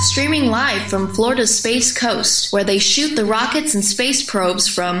streaming live from Florida's Space Coast, where they shoot the rockets and space probes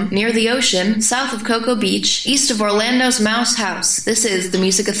from near the ocean, south of Cocoa Beach, east of Orlando's Mouse House. This is the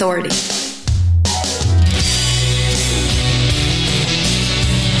Music Authority.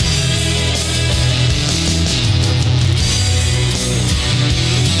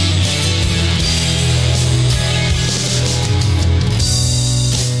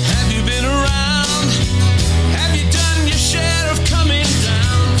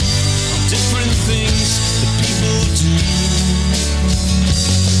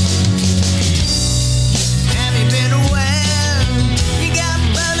 Have you been aware? You got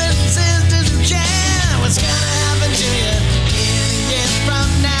brothers and sisters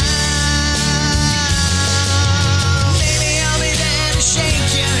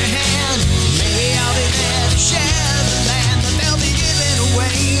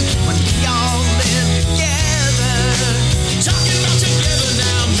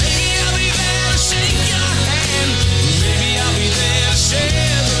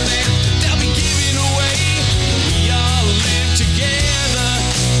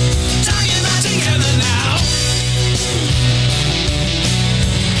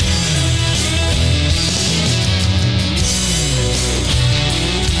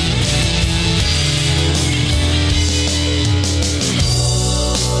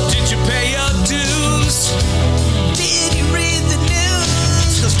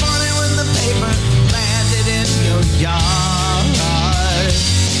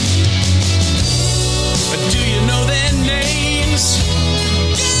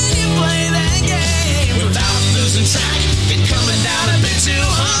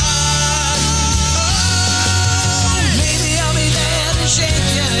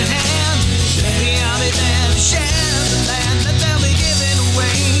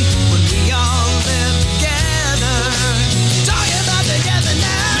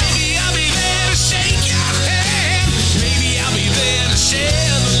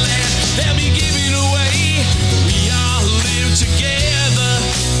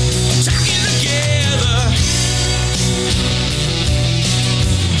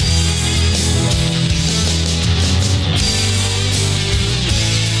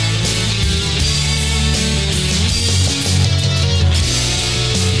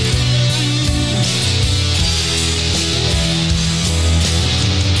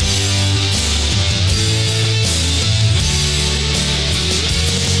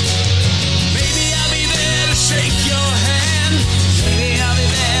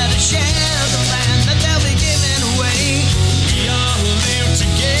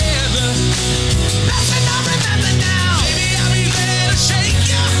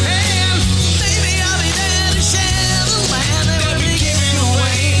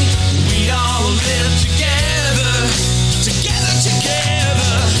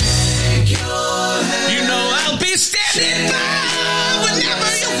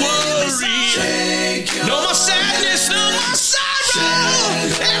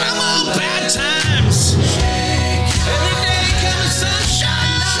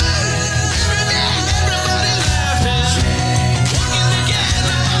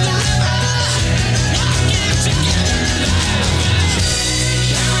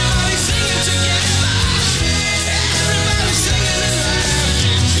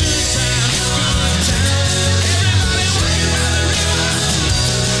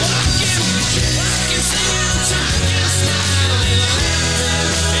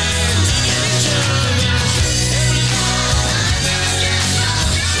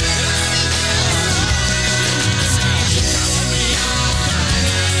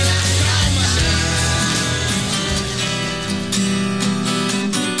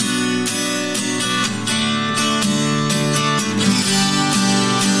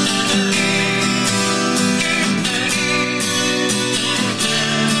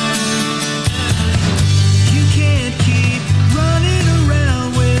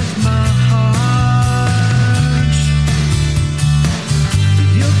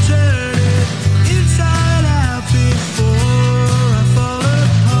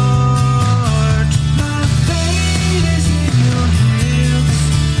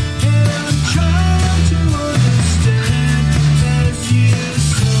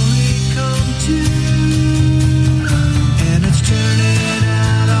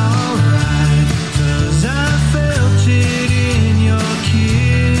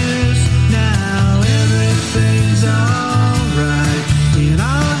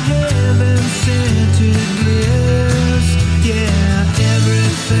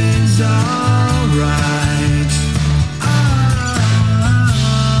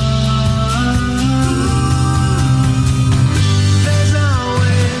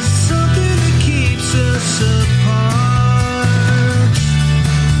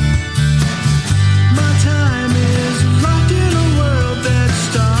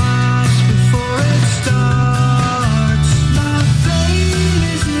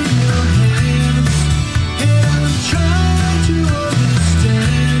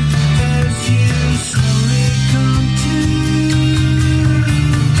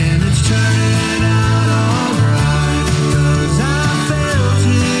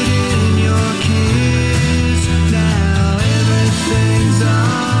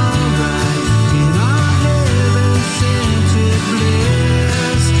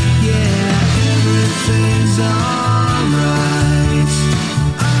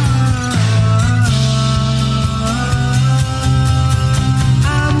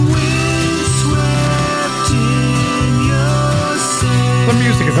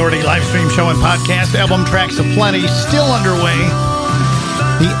and podcast. Album Tracks Aplenty still underway.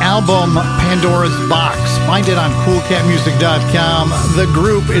 The album Pandora's Box. Find it on coolcatmusic.com. The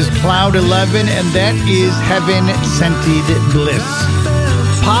group is Cloud 11, and that is Heaven Scented Bliss.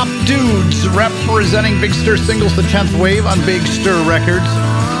 Pop Dudes representing Big Stir Singles, the 10th Wave on Big Stir Records.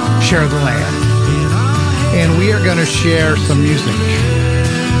 Share the land. And we are going to share some music.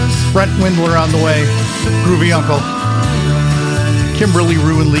 Brent Windler on the way. Groovy Uncle. Kimberly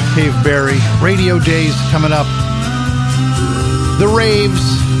Ruin Lee Cave Berry. Radio Days coming up. The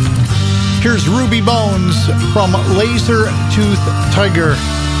Raves. Here's Ruby Bones from Laser Tooth Tiger.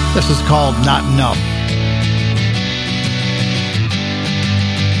 This is called Not Enough.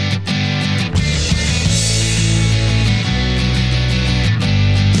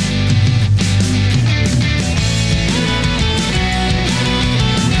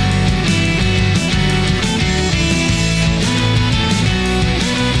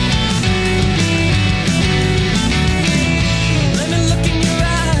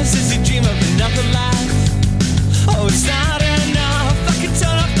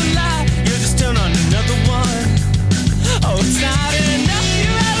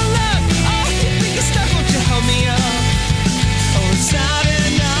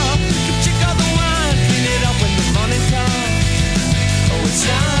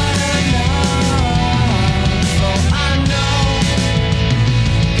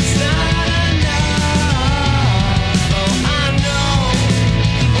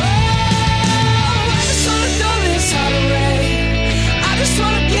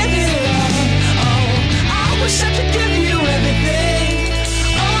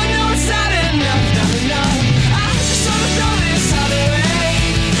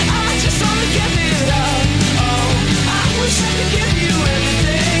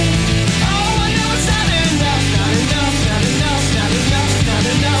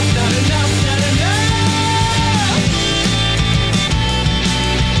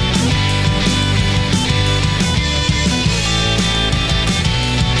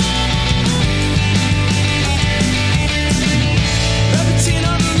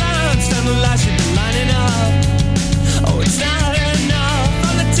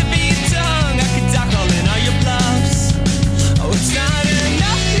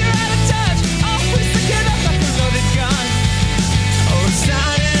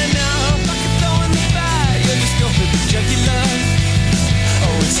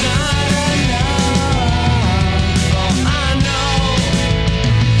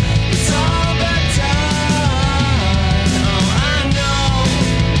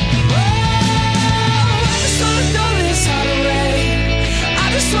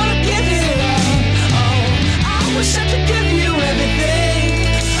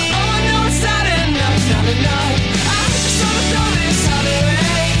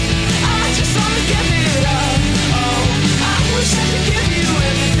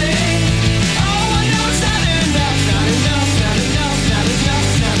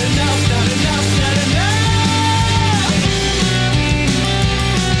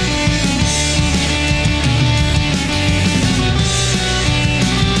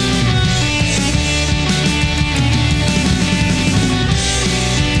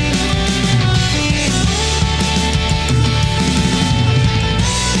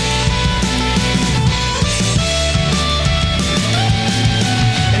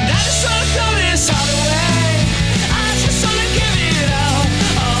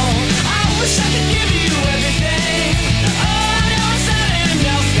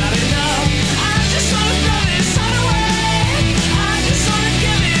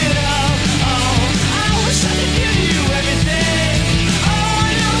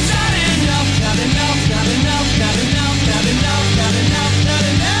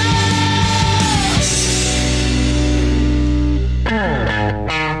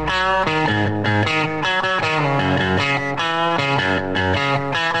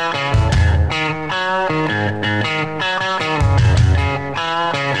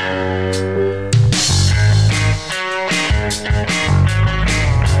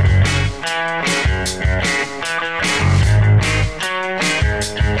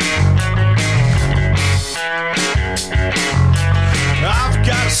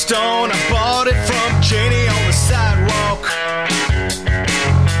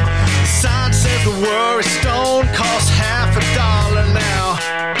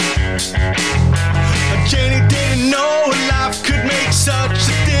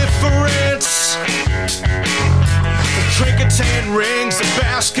 Rings, a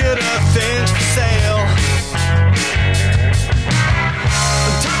basket of things for sale.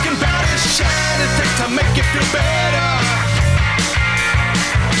 I'm talking about his shiny things to make you feel better.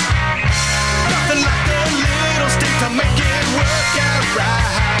 to make it work out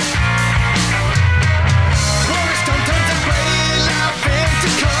right. Worries don't turn to gray, life into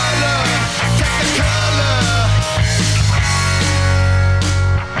color. Technicolor.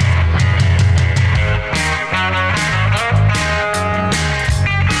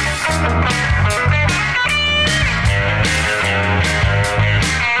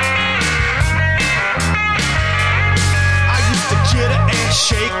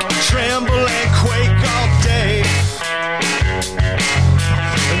 Shake, tremble, and quake all day.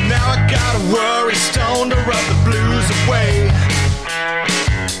 And now I gotta worry, stoned to rub the blues away.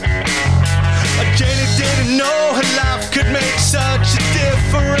 Jenny didn't know her life could make such a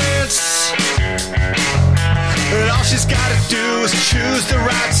difference. And all she's gotta do is choose the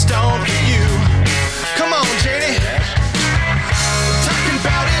right stone for you. Come on, Jenny. Talking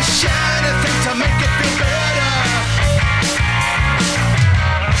about his shiny thing to make it feel better.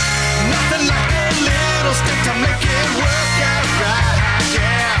 Nothing like a little stick to make it work out right,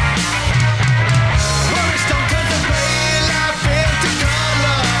 yeah. Worries don't turn to gray, life into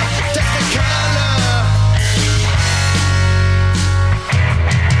color, Technicolor.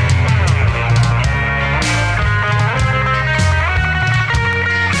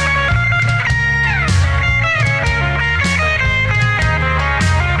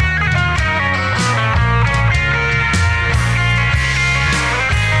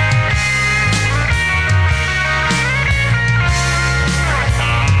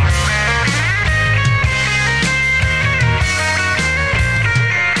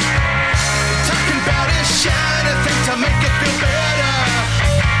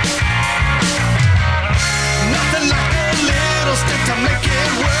 To make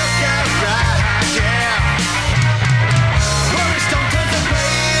it work out right, yeah. Worries don't turn to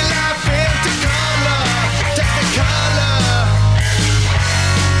gray, life into color, Technicolor.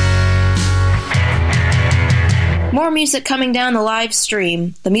 More music coming down the live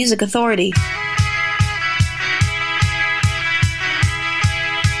stream, The Music Authority.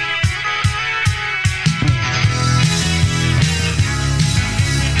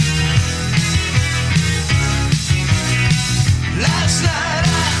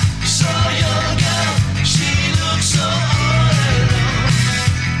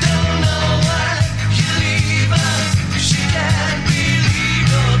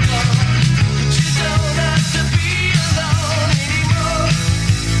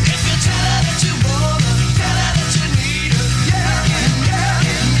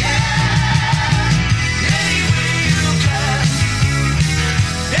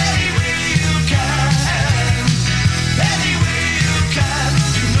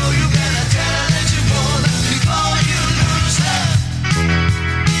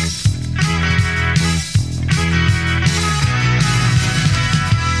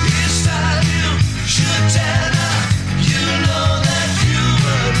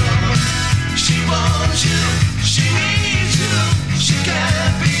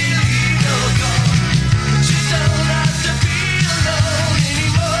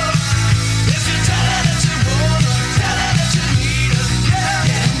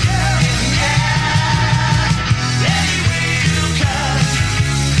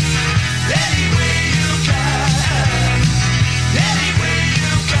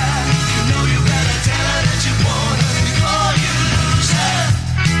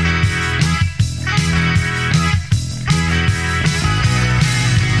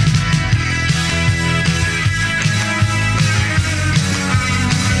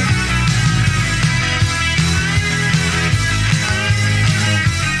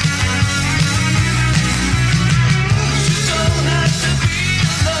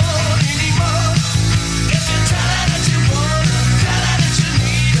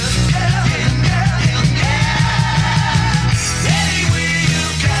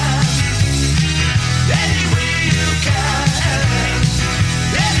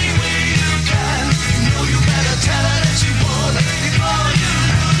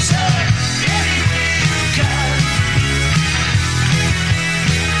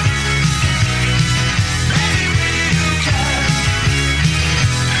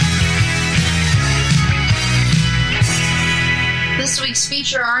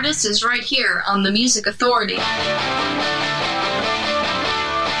 Feature artist is right here on The Music Authority. Saw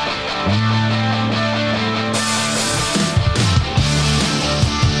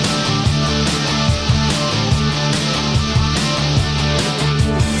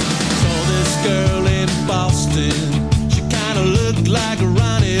this girl in Boston. She kinda looked like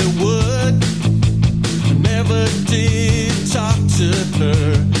Ronnie Wood. I never did talk to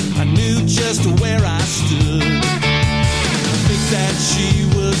her. I knew just where I stood. That she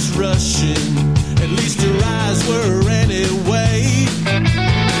was Russian, at least her eyes were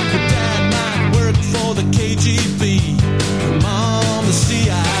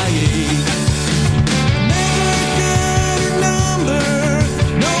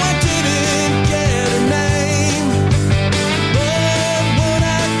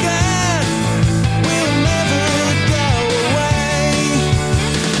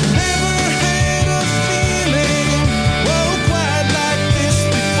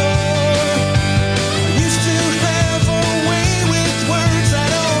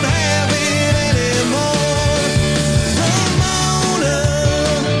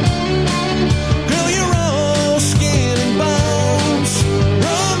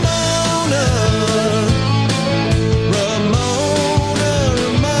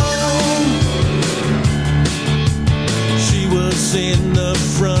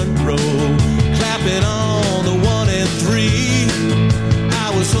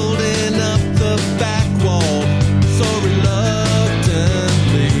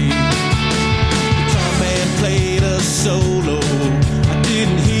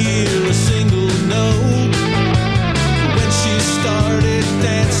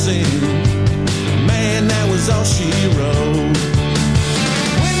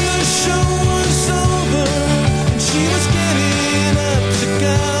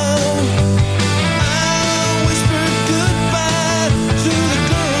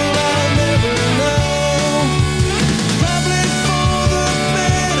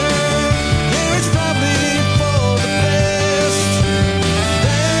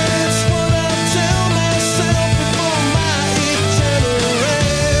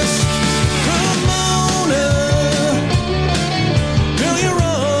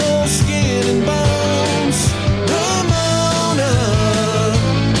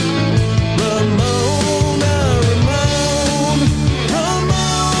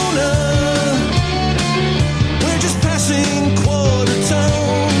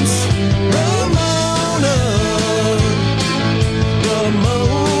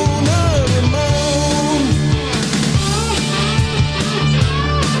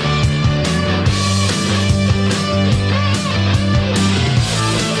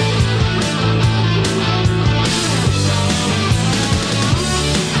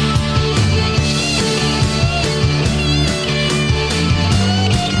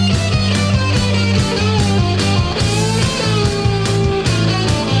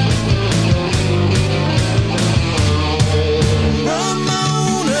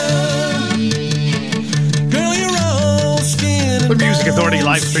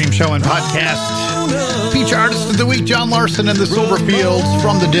show and podcast. Feature artist of the week, John Larson and the Silverfields.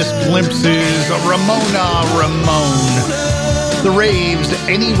 From the disc Glimpses, Ramona Ramone. The Raves,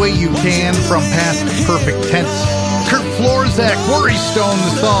 Any Way You Can, from Past Perfect Tense. Kurt Florzak, Worry Stone,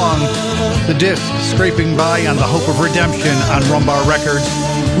 the song. The disc, Scraping By on the Hope of Redemption on Rumbar Records.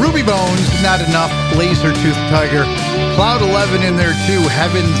 Ruby Bones, Not Enough, Laser Tooth Tiger. Cloud 11 in there too,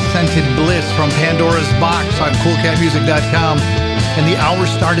 Heaven Scented Bliss from Pandora's Box on CoolCatMusic.com. And the hour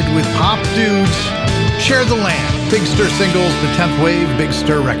started with Pop Dudes, Share the Land, Big Stir Singles, The 10th Wave, Big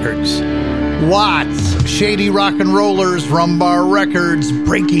Stir Records. Watts, Shady Rock and Rollers, Rumbar Records,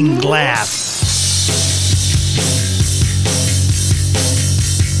 Breaking Glass.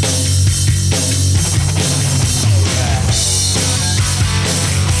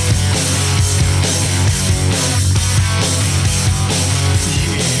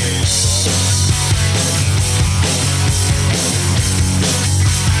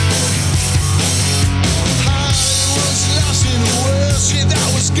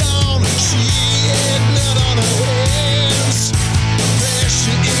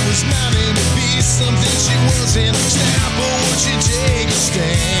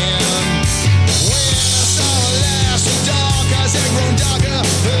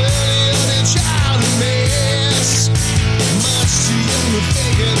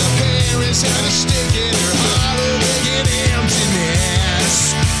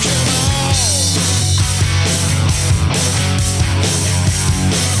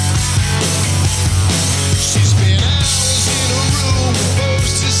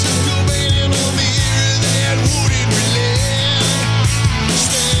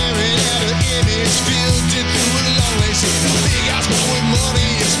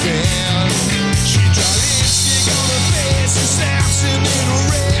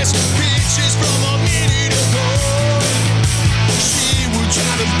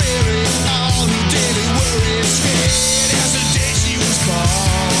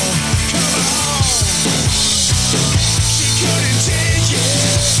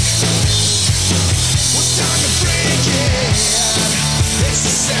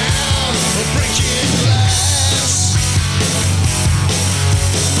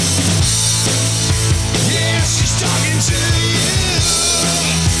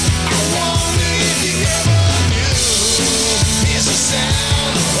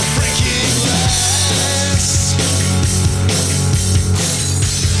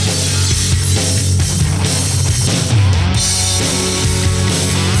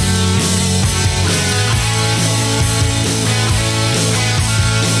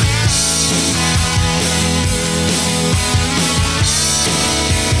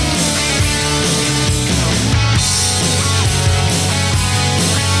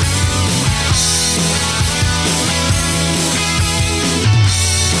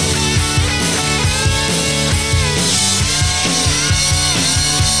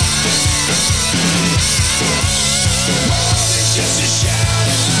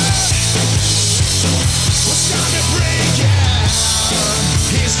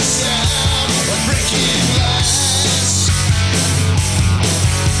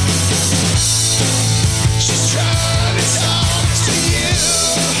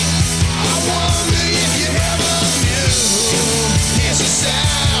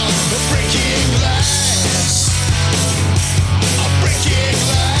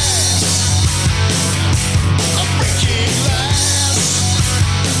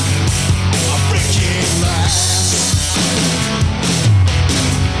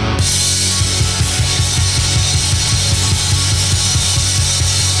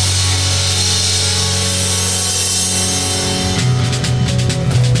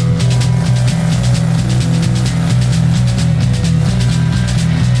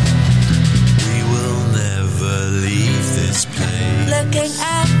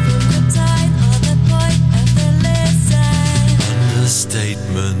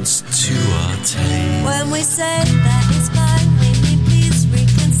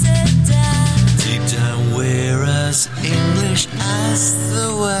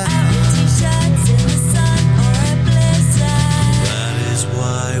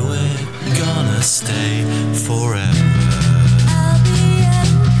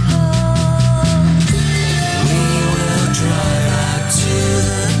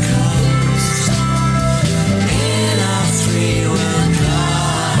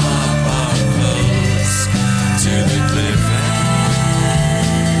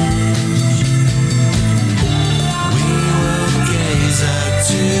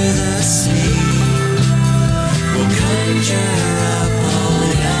 To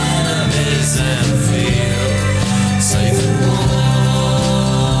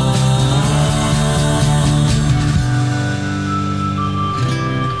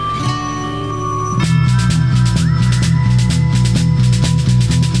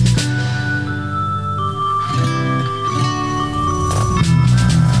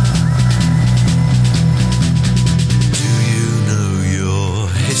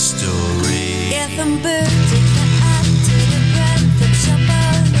story. If I'm birdie, I did a breath of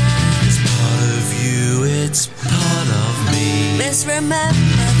Shabona. It's part of you, it's part of me.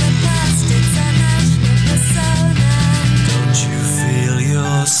 Misremember the past, it's a national persona. Don't you feel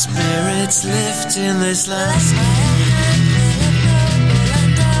your spirits lift in this last Blessed by a handful of noble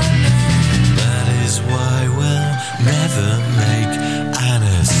and honor. That is why we'll never make an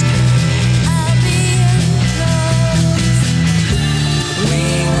escape. I'll be enclosed. We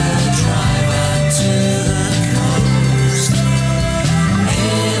will drive out to the coast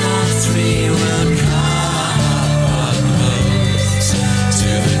in our three-wheel car, close to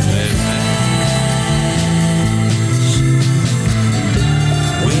the cliff edge.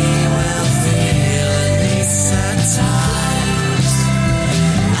 We will feel it beats at times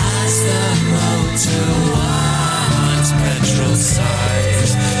as the motor winds petrol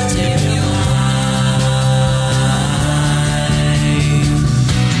sighs in your mind.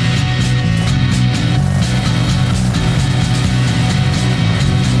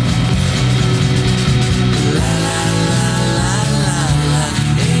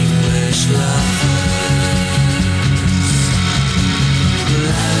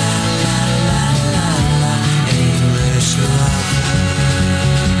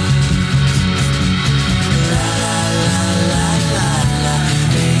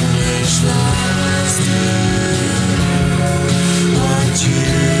 English lovers do what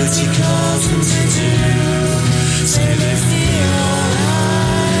duty calls them to do. Say they feel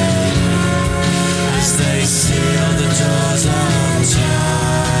alright as they seal the doors on time.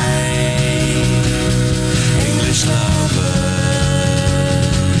 English lovers.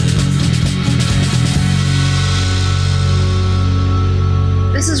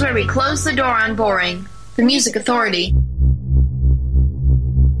 This is where we close the door on boring. The Music Authority.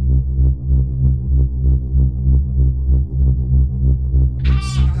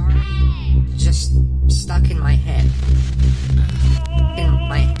 Just stuck in my head. In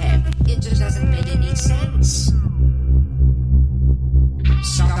my head. It just doesn't make any sense.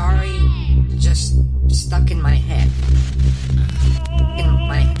 Sorry, just stuck in my head. In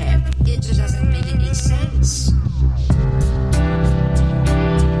my head. It just doesn't make any sense.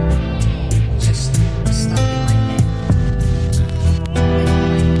 Just stuck in my head. In my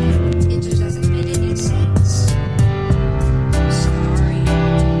head. It just doesn't make any sense. Sorry.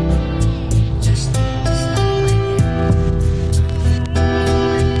 Just stuck in my head.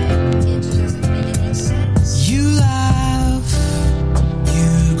 It just doesn't make any sense. You laugh,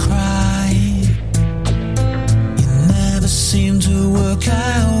 you cry, you never seem to work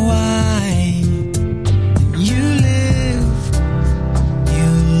out why. You live, you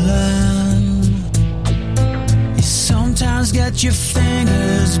learn, you sometimes get your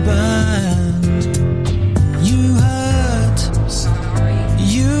fingers burned. You hurt, Sorry.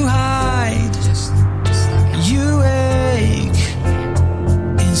 you hide, Just stuck in you ache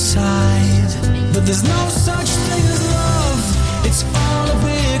inside. But there's no such thing as love, it's all a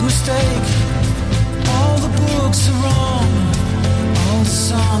big mistake. All the books are wrong, all the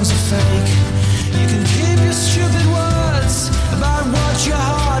songs are fake. You can keep your stupid words about what your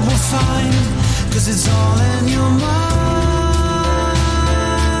heart will find, 'cause it's all in your mind.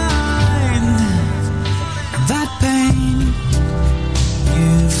 That pain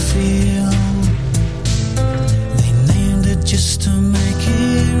you feel, they named it just to make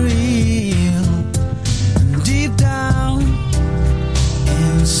it real. And deep down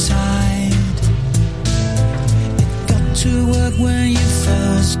inside, it got to work when you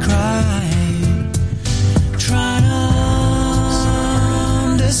first cried. Try to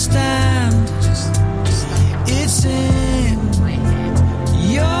understand, it's in my head.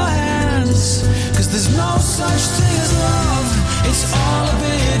 your hands, 'cause there's no such thing as love, it's all a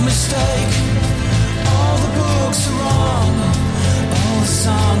big mistake. All the books are wrong, all the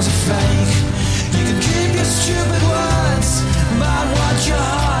songs are fake. You can keep your stupid words about what your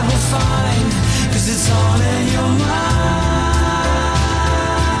heart will find, 'cause it's all in your mind.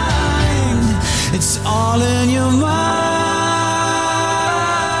 It's all in your mind.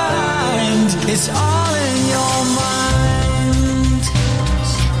 It's all in your mind.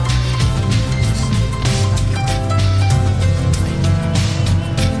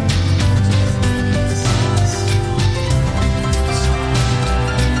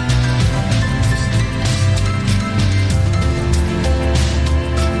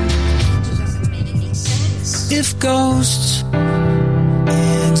 It just doesn't make any sense. If ghosts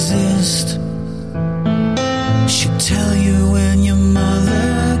exist, she'd tell you when your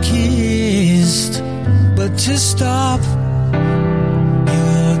mother kissed. But to stop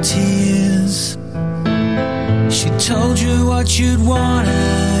your tears, she told you what you'd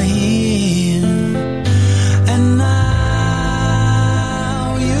wanna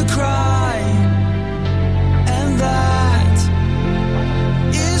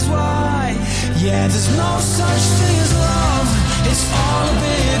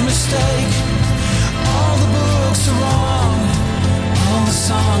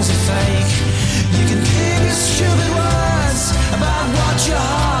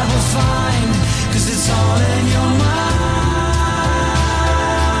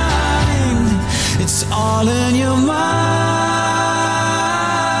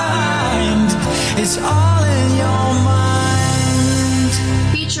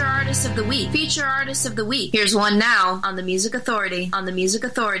artist of the week. Here's one now on the Music Authority, on the Music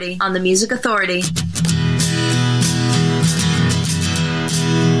Authority, on the Music Authority.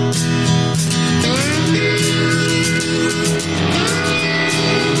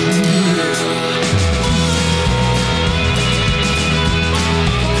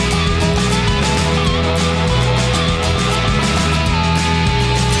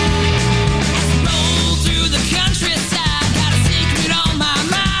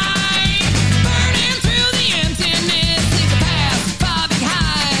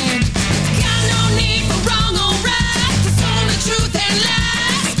 Need for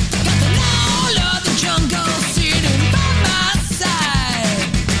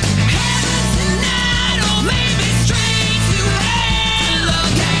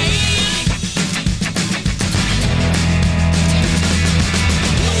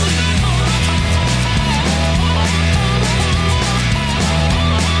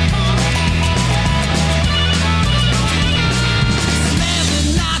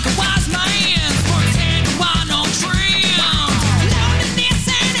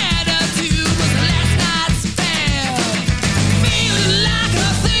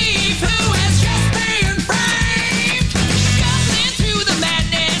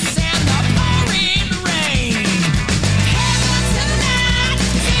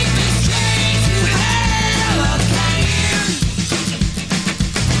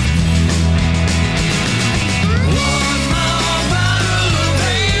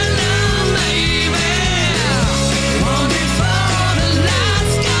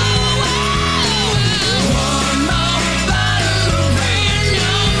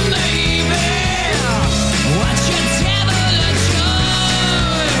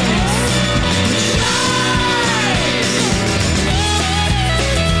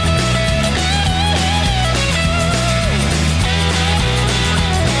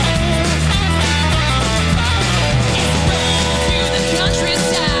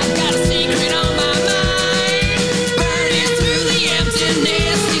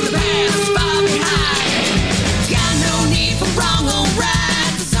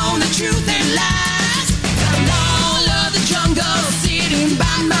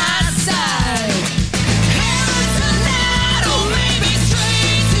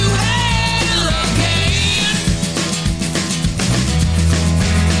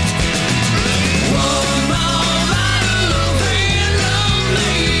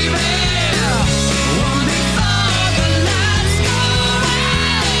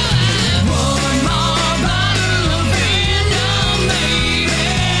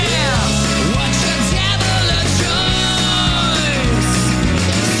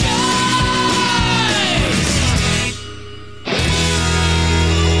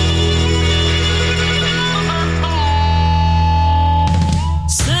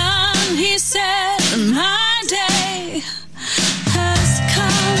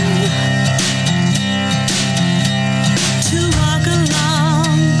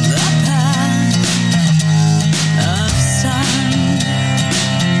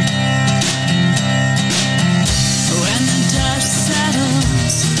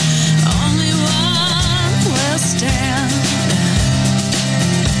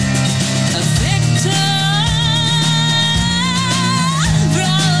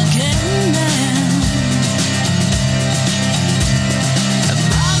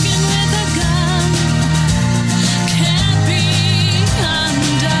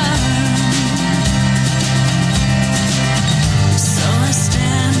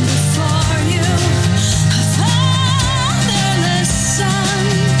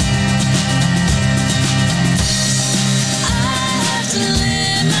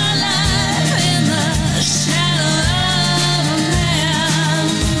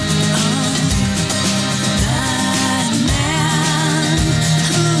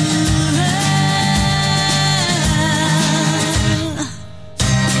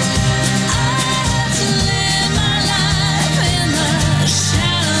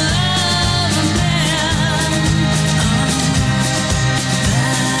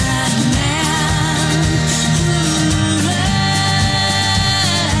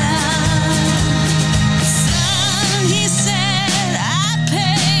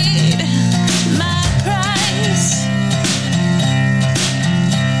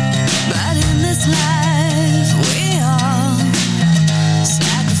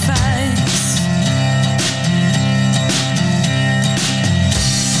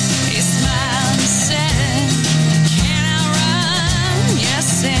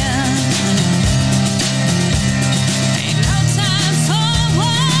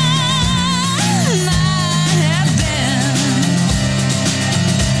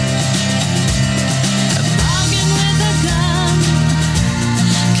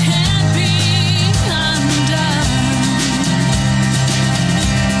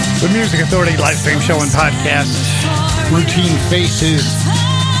The Music Authority live stream show and podcast. Routine Faces.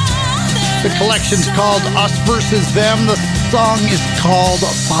 The collection's called Us Versus Them. The song is called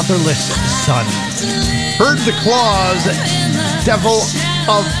Fatherless Son. Heard the Claws, Devil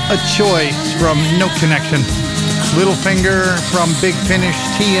of a Choice from No Connection. Littlefinger from Big Finish,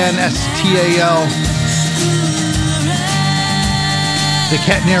 TNSTAL. The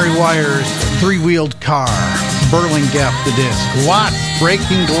Catenary Wires, Three-Wheeled Car. Burlingame, the disc. Watts,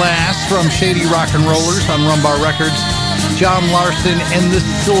 Breaking Glass from Shady Rock and Rollers on Rumbar Records. John Larson and the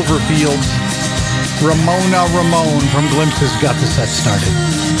Silverfields. Ramona Ramone from Glimpses got the set started.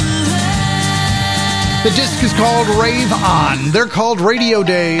 The disc is called Rave On. They're called Radio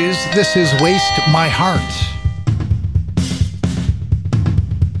Days. This is Waste My Heart.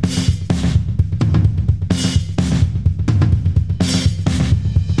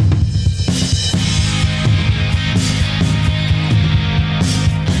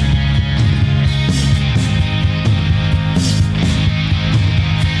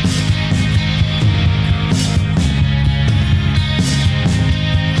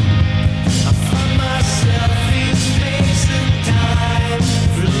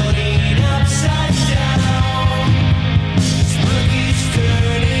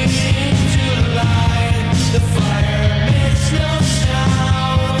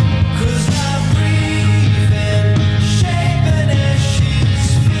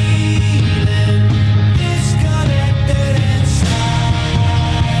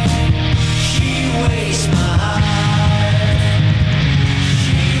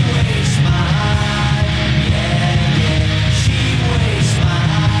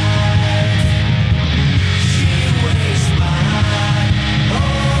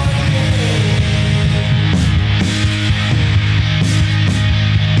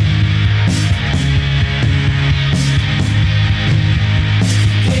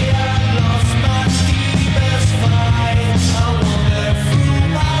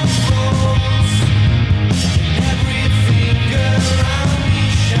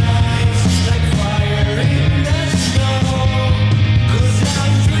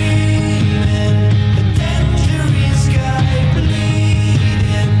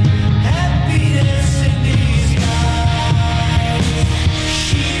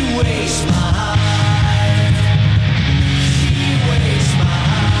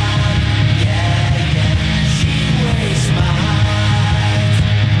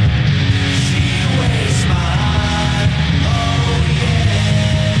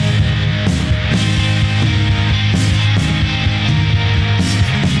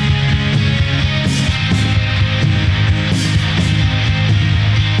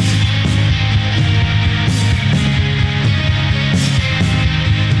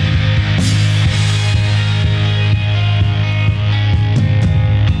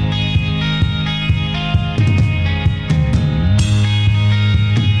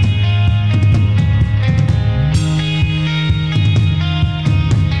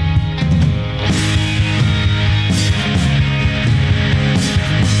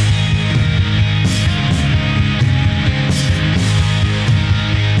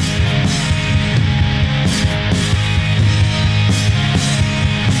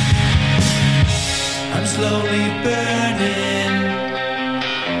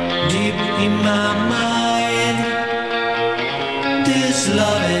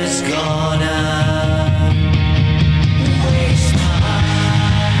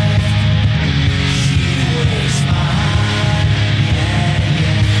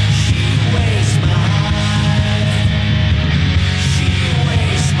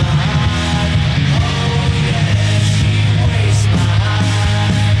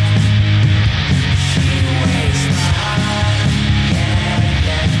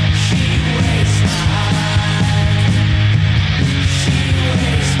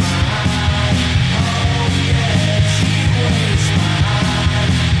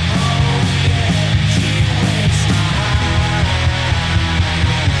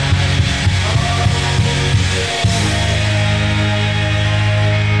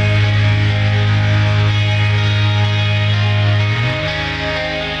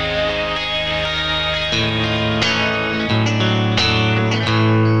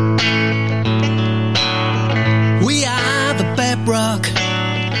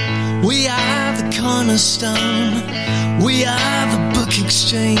 We are the book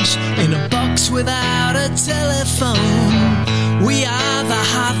exchange in a box without a telephone. We are the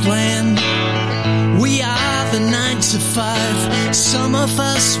heartland. We are the 9 to 5. Some of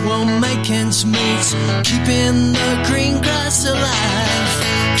us won't make ends meet, keeping the green grass alive.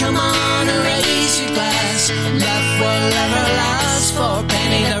 Come on and raise your glass. Love will ever last for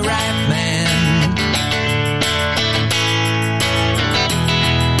Penny the Rat Man.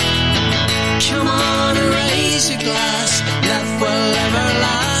 Come on and raise your glass. Love will ever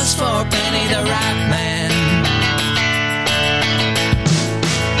last for Penny the Rat Man.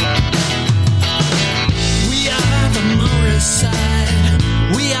 We are the Morris side.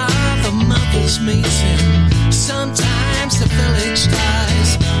 We are the mothers' meeting. Sometimes the village dies.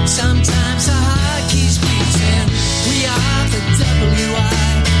 Sometimes the hockey's beating. We are the WI.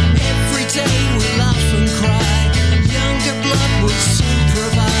 Every day we laugh and cry. Younger blood will soon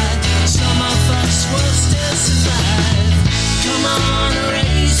provide. Some of us will still survive. Come on,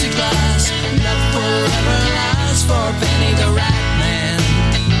 raise your glass. Love will ever last for Penny the Rat Man.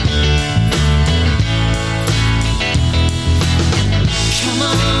 Come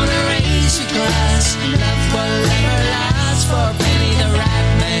on, raise your glass. Love will ever last for Penny the Rat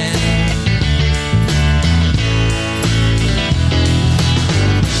Man.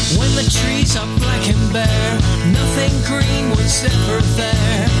 When the trees are black and bare, nothing green was ever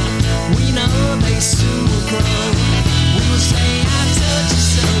there. We know they soon will grow. We will say, I told you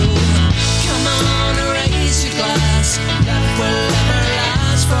so. Come on, raise your glass. Love will ever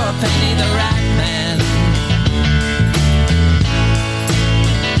last for Penny the Rat Man.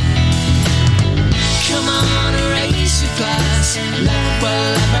 Come on, raise your glass. Love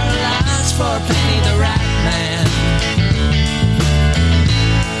will ever last for Penny the Rat Man.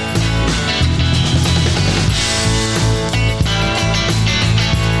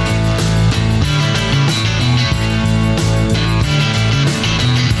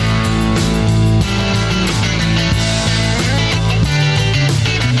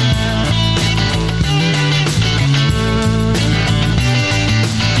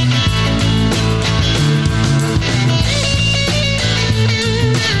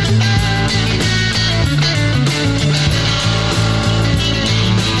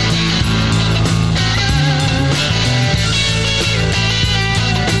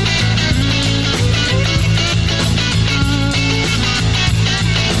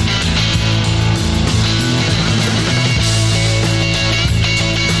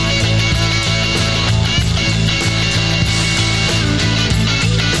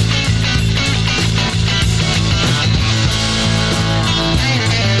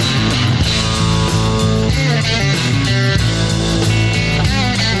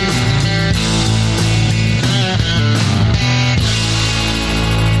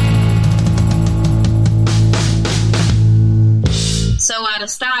 Out of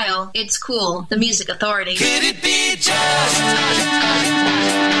style, it's cool. The Music Authority. Could it be just?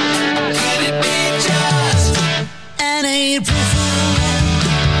 Could it be just an April Fool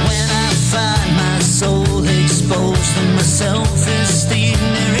when I find my soul exposed and my self-esteem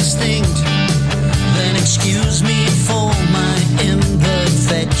near extinct? Then excuse me for my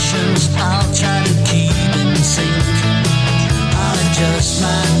imperfections. I'll try to keep in sync. I'll adjust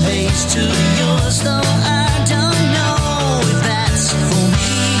my pace to yours, though I don't know if that's for me.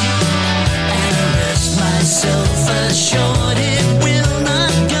 And rest myself assured it will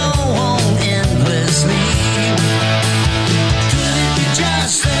not go on endlessly. Could it be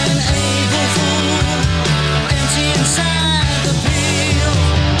just an April Fool, empty inside the peel?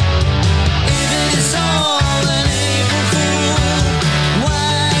 If it is all an April Fool,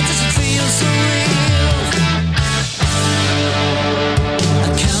 why does it feel so real? I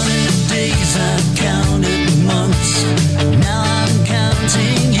counted days, I counted months, now I'm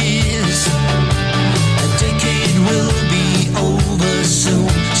counting years. A decade will be over soon,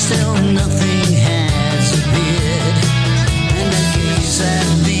 still nothing has appeared. And I gaze at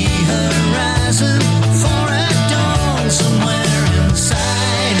the horizon for a dawn somewhere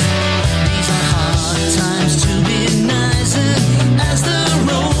inside. These are hard times to be nice as the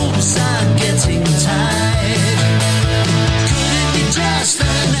ropes are getting tied. Could it be just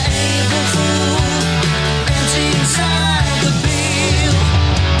an April Fool, empty inside the peel?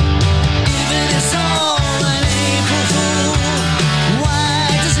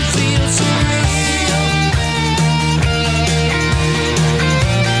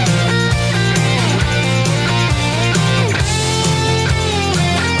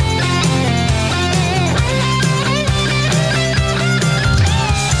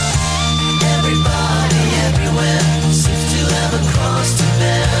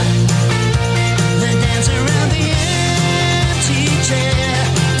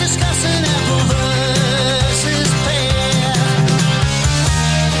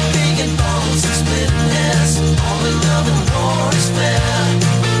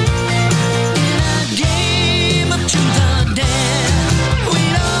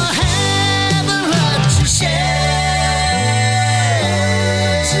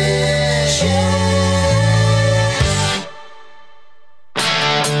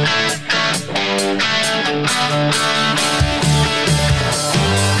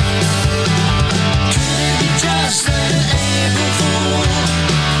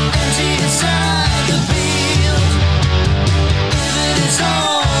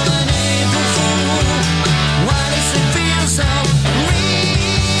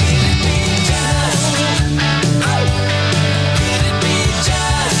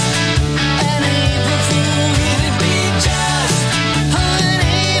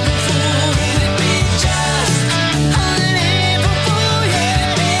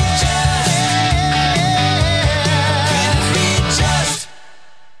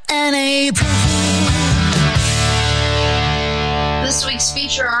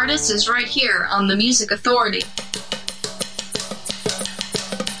 is right here on The Music Authority.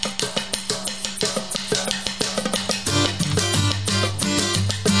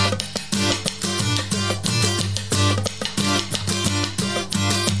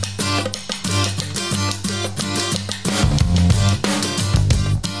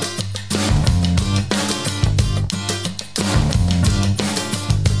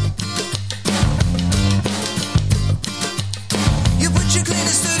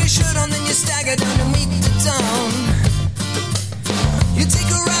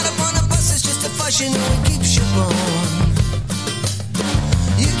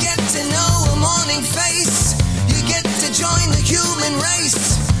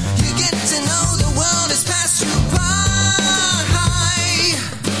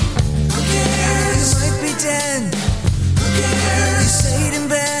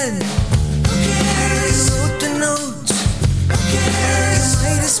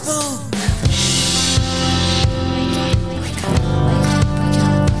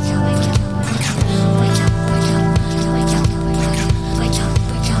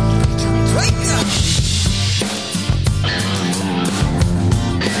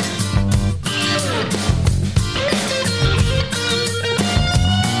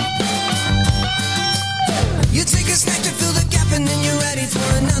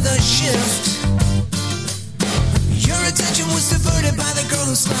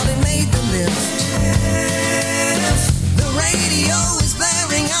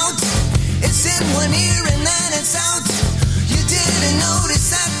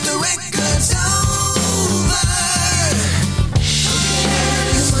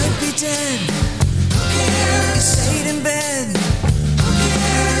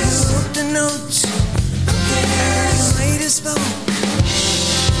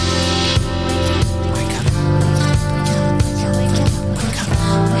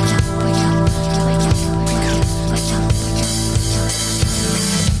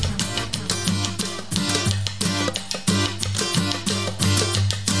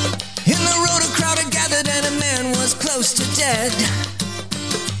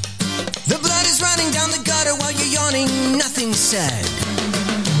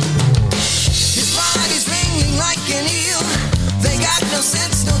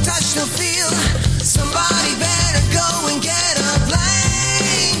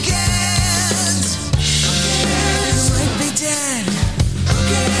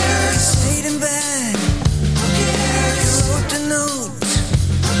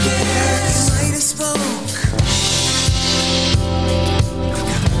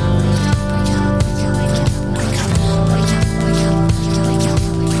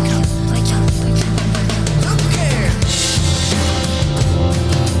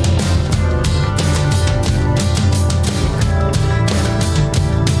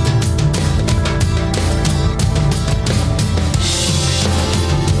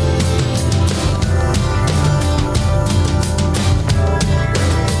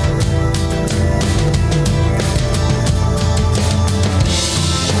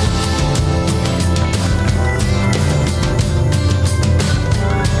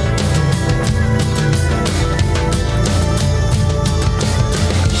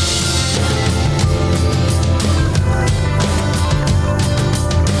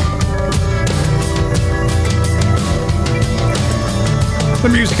 The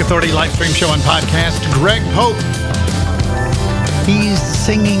Music Authority live stream show and podcast. Greg Pope. He's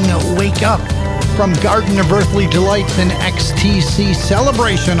singing Wake Up from Garden of Earthly Delights and XTC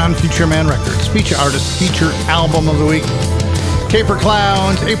Celebration on Future Man Records. Feature artist, feature album of the week. Caper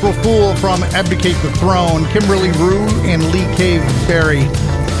Clowns, April Fool from Abdicate the Throne. Kimberly Rue and Lee Cave Berry.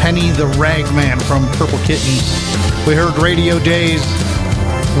 Penny the Ragman from Purple Kittens. We heard Radio Days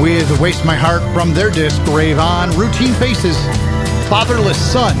with Waste My Heart from their disc Rave On. Routine Faces, Fatherless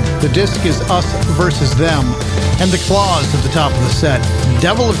Son. The disc is Us Versus Them. And The Claws at the top of the set.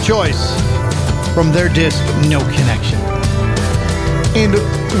 Devil of Choice from their disc No Connection. And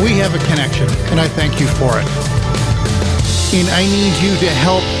we have a connection, and I thank you for it. And I need you to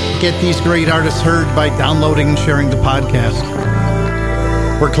help get these great artists heard by downloading and sharing the podcast.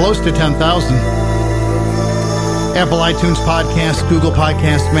 We're close to 10,000. Apple iTunes Podcast, Google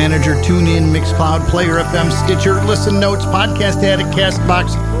Podcast Manager, TuneIn, Mixcloud, Player FM, Stitcher, Listen Notes, Podcast Addict,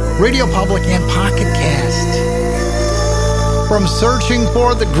 CastBox, Radio Public, and Pocket Cast. From searching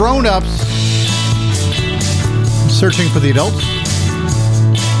for the grown-ups, searching for the adults,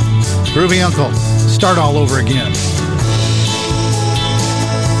 Groovy Uncle, start all over again.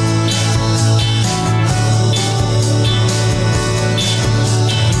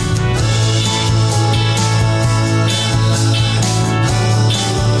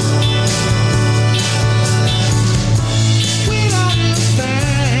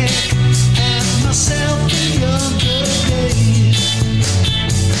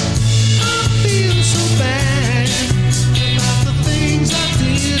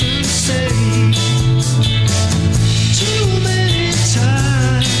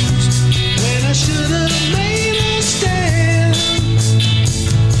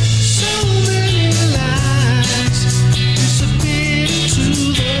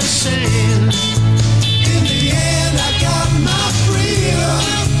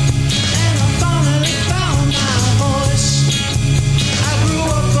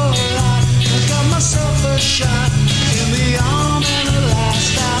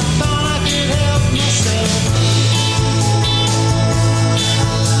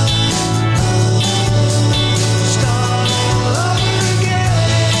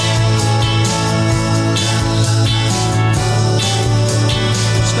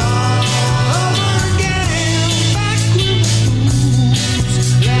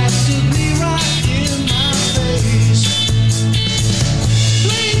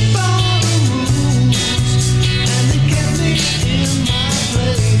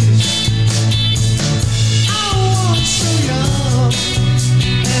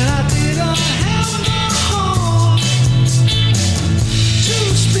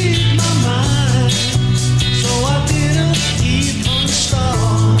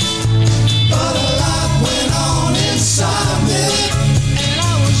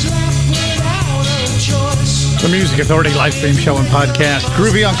 The Music Authority live stream show and podcast.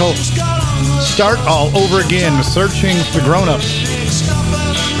 Groovy Uncle. Start all over again, searching for the grown-ups.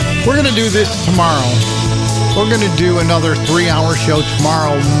 We're going to do this tomorrow. We're going to do another 3-hour show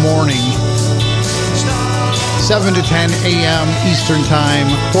tomorrow morning. 7 to 10 a.m. Eastern Time,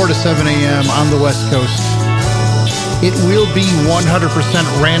 4 to 7 a.m. on the West Coast. It will be 100%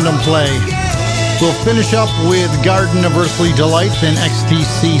 random play. We'll finish up with Garden of Earthly Delights and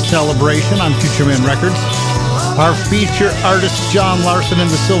XTC Celebration on Future Man Records. Our feature artist, John Larson and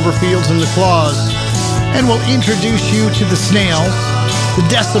the Silverfields and the Claws. And we'll introduce you to the Snails, the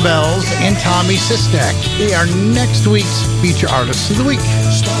Decibels, and Tommy Sistak. They are next week's feature artists of the week.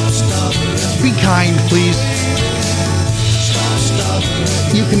 Be kind, please.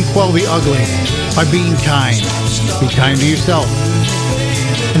 You can quell the ugly by being kind. Be kind to yourself.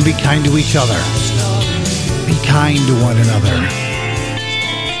 And be kind to each other. Be kind to one another.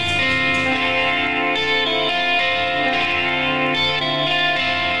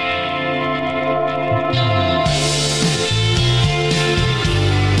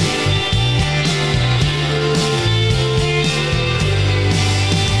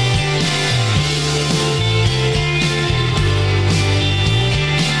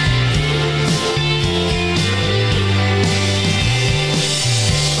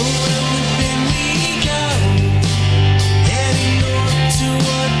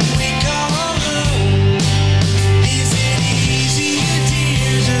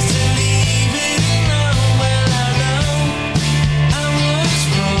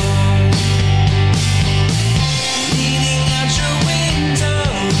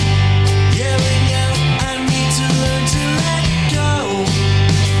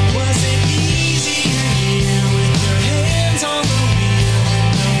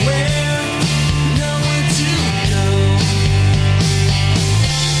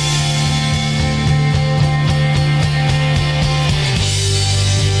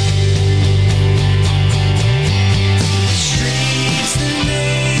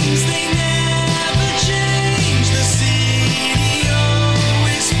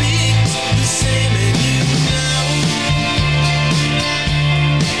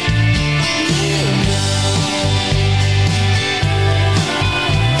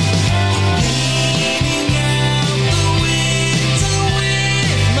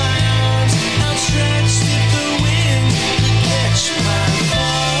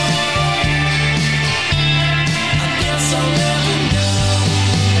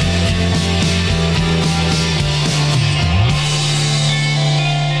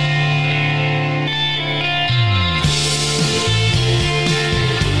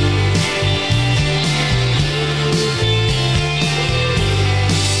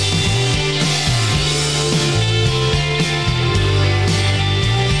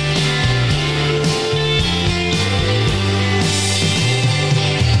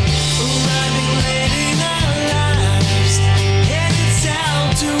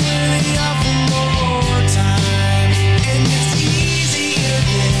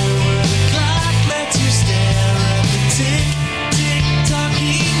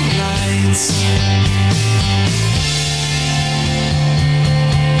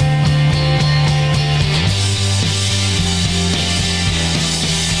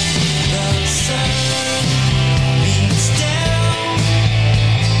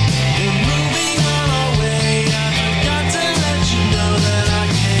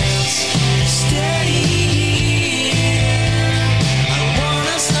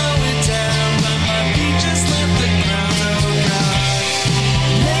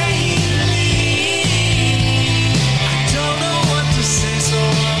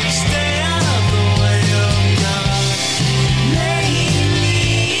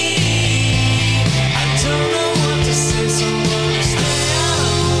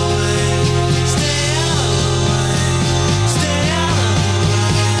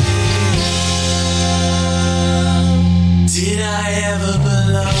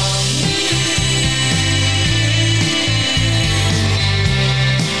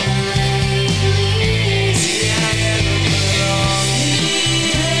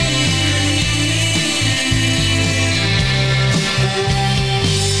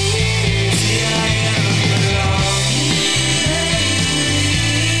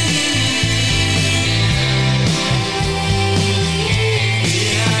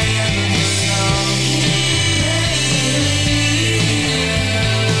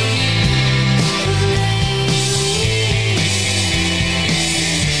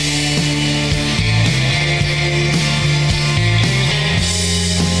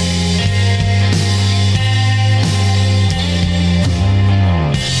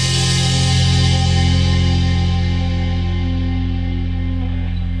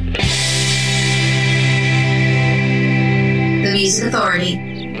 Authority.